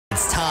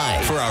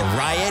for a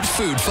Riot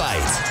food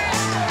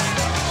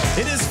fight.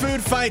 It is food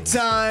fight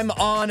time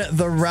on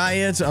the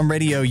Riot on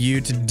Radio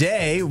U.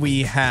 Today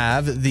we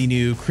have the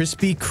new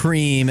Krispy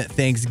Kreme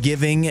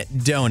Thanksgiving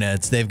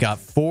donuts. They've got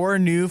 4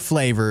 new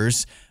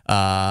flavors.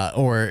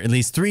 Or at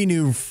least 3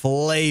 new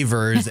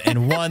flavors,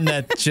 and one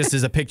that just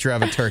is a picture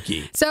of a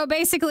turkey. So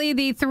basically,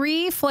 the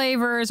 3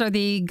 flavors are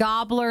the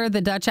gobbler,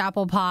 the Dutch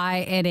apple pie,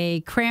 and a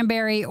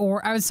cranberry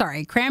orange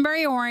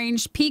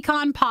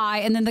pecan pie,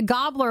 and then the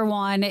gobbler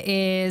one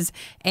is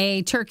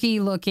a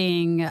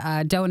turkey-looking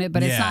donut,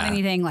 but it's not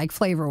anything like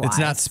flavor-wise. It's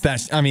not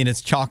special. I mean,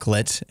 it's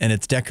chocolate and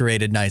it's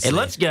decorated nicely. It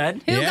looks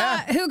good.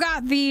 Who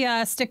got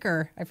the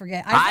sticker? I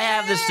forget. I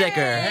have the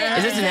sticker.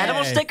 Is this an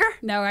edible sticker?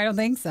 No, I don't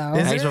think so.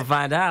 I guess we'll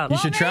find out. You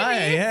should try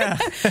it, yeah.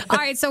 All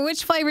right, so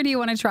which flavor do you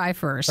want to try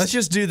first? Let's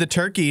just do the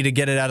turkey to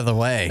get it out of the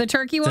way. The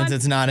turkey one? Since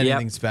it's not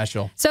anything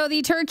special. So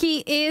the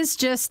turkey is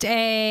just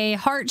a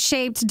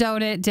heart-shaped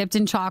donut dipped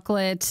in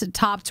chocolate,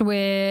 topped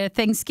with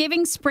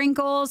Thanksgiving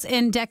sprinkles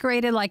and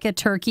decorated like a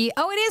turkey.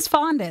 Oh, it is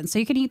fondant, so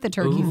you can eat the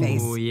turkey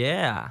face. Oh,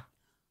 yeah.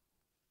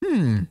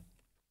 It's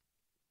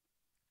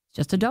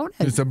just a donut.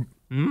 It's a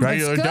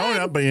regular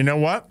donut, but you know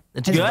what?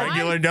 It's good.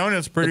 Regular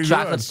donut's pretty the good.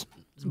 chocolate's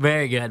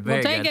very good.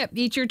 Very Take good. it.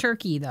 Eat your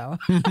turkey, though.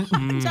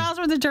 Tell us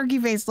what the turkey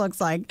face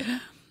looks like.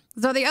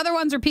 So the other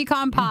ones are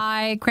pecan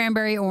pie,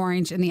 cranberry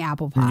orange, and the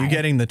apple pie. You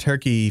getting the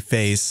turkey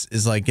face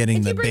is like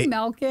getting Did you bring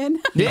milk in?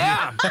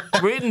 Yeah.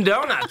 We're eating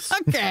donuts.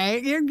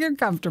 Okay, you're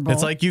comfortable.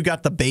 It's like you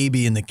got the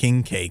baby in the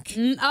king cake.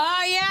 Oh,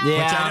 yeah.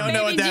 Yeah. Which I don't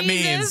know what Baby that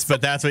Jesus. means, but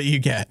that's what you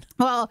get.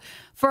 Well,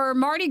 for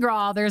Mardi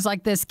Gras, there's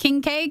like this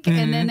king cake,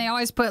 and then they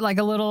always put like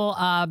a little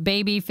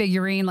baby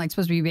figurine, like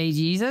supposed to be baby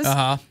Jesus.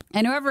 Uh-huh.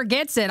 And whoever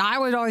gets it, I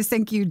would always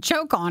think you'd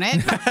choke on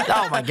it.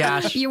 Oh, my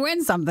gosh. You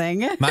win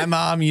something. My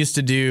mom used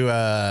to do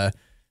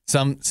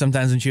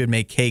sometimes when she would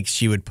make cakes,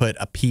 she would put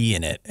a pea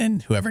in it,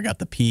 and whoever got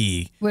the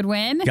pea Would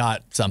win.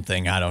 got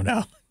something. I don't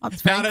know.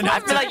 That's very Not clever.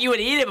 enough I feel like you would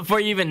eat it before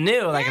you even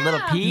knew, like a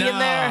little pea in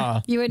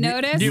there. You would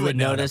notice? You would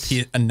notice.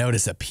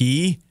 notice a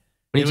pea.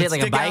 When It you would take like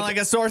a stick out bite. like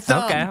a sore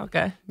thumb.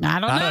 Okay. I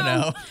don't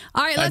know.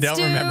 All right, I let's don't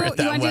do. remember it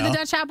that you want to do well. the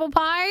Dutch apple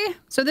pie?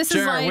 So this is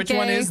Sure, like which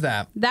one is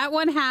that? That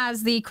one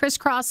has the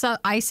crisscross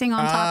icing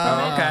on top of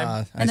it,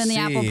 okay. and then the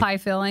apple pie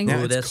filling. Yeah,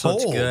 Ooh, it's this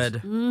looks cold.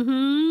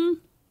 good.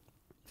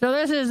 So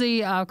this is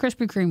the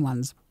Krispy Kreme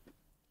ones.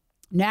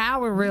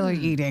 Now we're really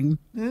eating.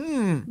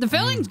 The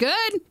filling's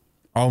good.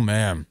 Oh,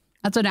 man.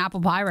 That's an apple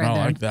pie right I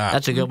there. like that.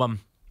 That's a good one.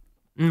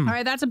 All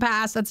right, that's a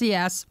pass. That's a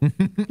yes.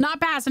 Not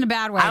pass in a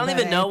bad way. I don't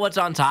even know what's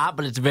on top,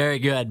 but it's very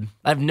good.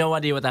 I have no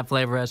idea what that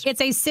flavor is.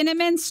 It's a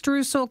cinnamon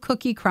streusel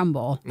cookie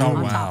crumble Oh,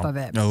 on wow. top of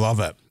it. I love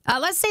it.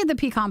 Let's save the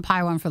pecan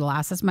pie one for the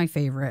last. That's my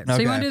favorite. So you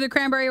Okay. want to do the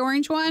cranberry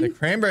orange one? The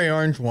cranberry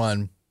orange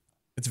one,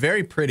 it's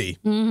very pretty.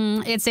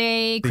 It's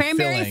a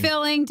cranberry filling.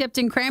 filling dipped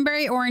in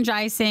cranberry orange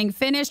icing,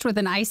 finished with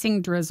an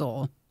icing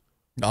drizzle.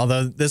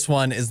 Although this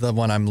one is the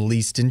one I'm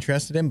least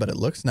interested in, but it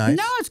looks nice.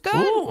 No, it's good.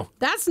 Ooh.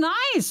 That's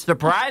nice.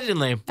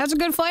 Surprisingly. That's a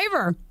good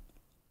flavor.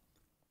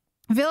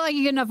 I feel like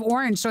you get enough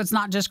orange, so it's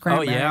not just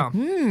cranberry. Oh,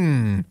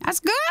 yeah.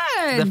 That's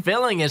good. The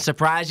filling is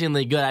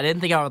surprisingly good. I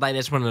didn't think I would like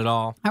this one at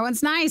all. That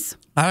one's nice.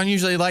 I don't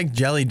usually like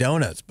jelly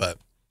donuts, but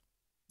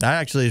that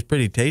actually is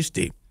pretty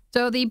tasty.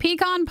 So the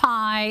pecan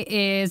pie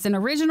is an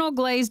original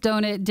glazed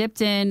donut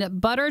dipped in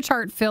butter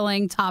tart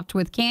filling topped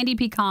with candy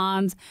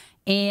pecans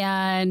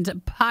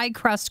and pie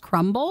crust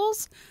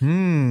crumbles.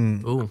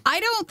 Ooh. I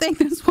don't think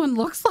this one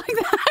looks like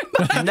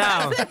that.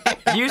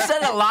 No. You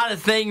said a lot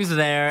of things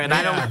there, and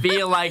I don't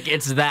feel like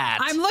it's that.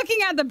 I'm looking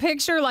at the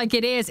picture like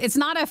it is. It's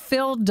not a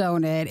filled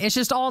donut. It's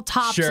just all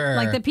topped. Sure.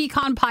 Like the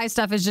pecan pie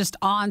stuff is just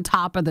on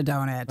top of the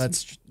donut.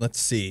 Let's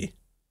see.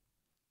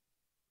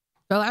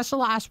 So that's the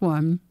last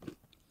one.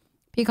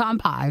 Pecan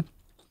pie.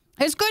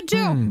 It's good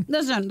too.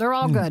 Listen, they're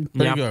all good.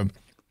 Pretty Yep. good.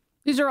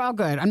 These are all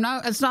good.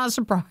 It's not a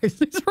surprise.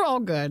 These are all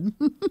good.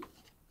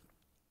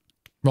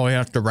 Well, we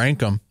have to rank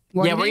them.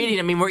 What Yeah, do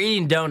you we're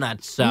eating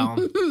donuts, so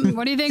think?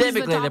 What do you think is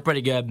the typically top? they're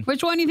pretty good.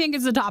 Which one do you think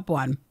is the top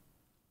one?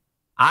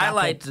 I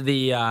liked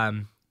the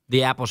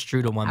apple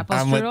strudel one. Apple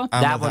I'm with- strudel?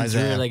 I'm That with one's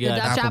Isaiah. really good. The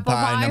Dutch Apple apple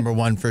pie? number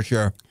 1 for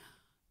sure.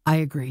 I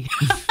agree.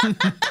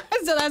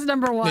 So that's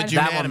number one. It's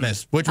That one-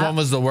 unanimous. Which one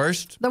was the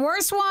worst? The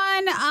worst one,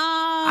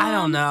 I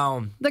don't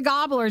know. the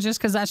gobbler, just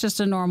because that's just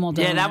a normal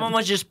donut. Yeah, that one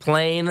was just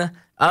plain.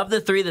 Of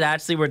the 3 that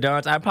actually were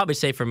donuts, I'd probably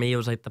say for me it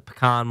was like the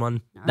pecan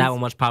one. That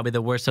one was probably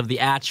the worst of the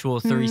actual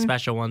 3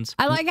 special ones.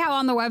 I like how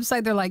on the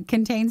website they're like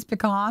contains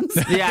pecans.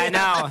 Yeah, I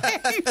know.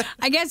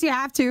 I guess you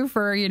have to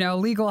for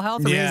legal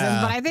health reasons,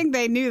 Yeah. but I think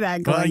they knew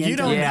that going Well, you into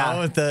don't it. Yeah.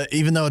 know if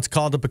even though it's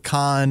called a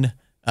pecan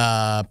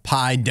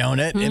pie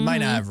donut, it might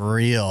not have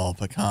real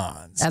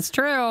pecans. That's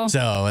true.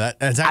 So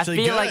that's I actually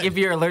feel good. like if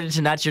you're allergic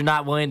to nuts, you're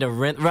not willing to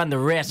run the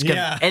risk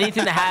Yeah. of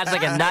anything that has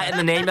like a nut in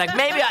the name. Like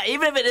maybe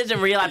even if it isn't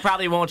real, I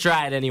probably won't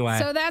try it anyway.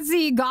 So that's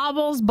the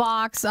Gobbles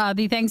box,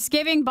 the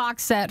Thanksgiving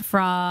box set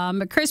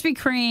from Krispy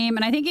Kreme,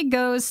 and I think it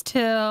goes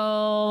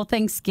till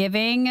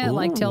Thanksgiving,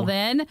 like till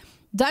then.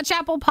 Dutch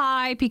apple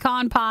pie,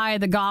 pecan pie,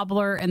 the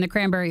gobbler, and the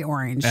cranberry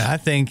orange. And I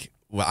think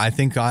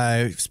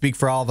I speak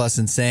for all of us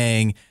in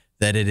saying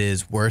that it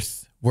is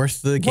worth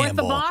the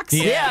gamble. box?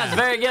 Yeah, it's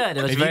very good.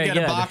 It was If very you good.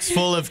 get a box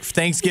full of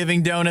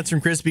Thanksgiving donuts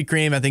from Krispy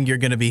Kreme, I think you're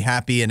going to be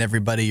happy, and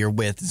everybody you're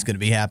with is going to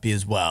be happy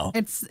as well.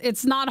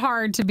 It's not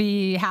hard to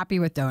be happy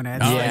with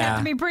donuts. Oh, You yeah. have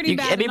to be pretty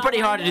bad. It'd be to pretty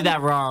not hard to like do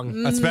them. that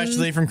wrong.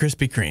 Especially from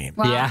Krispy Kreme.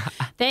 Well, Yeah.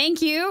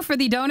 Thank you for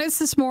the donuts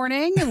this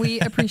morning.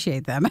 We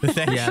appreciate them.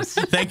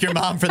 Thank your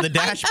mom for the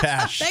Dash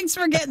Pash. Thanks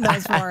for getting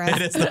those for us.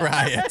 It is the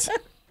Riot.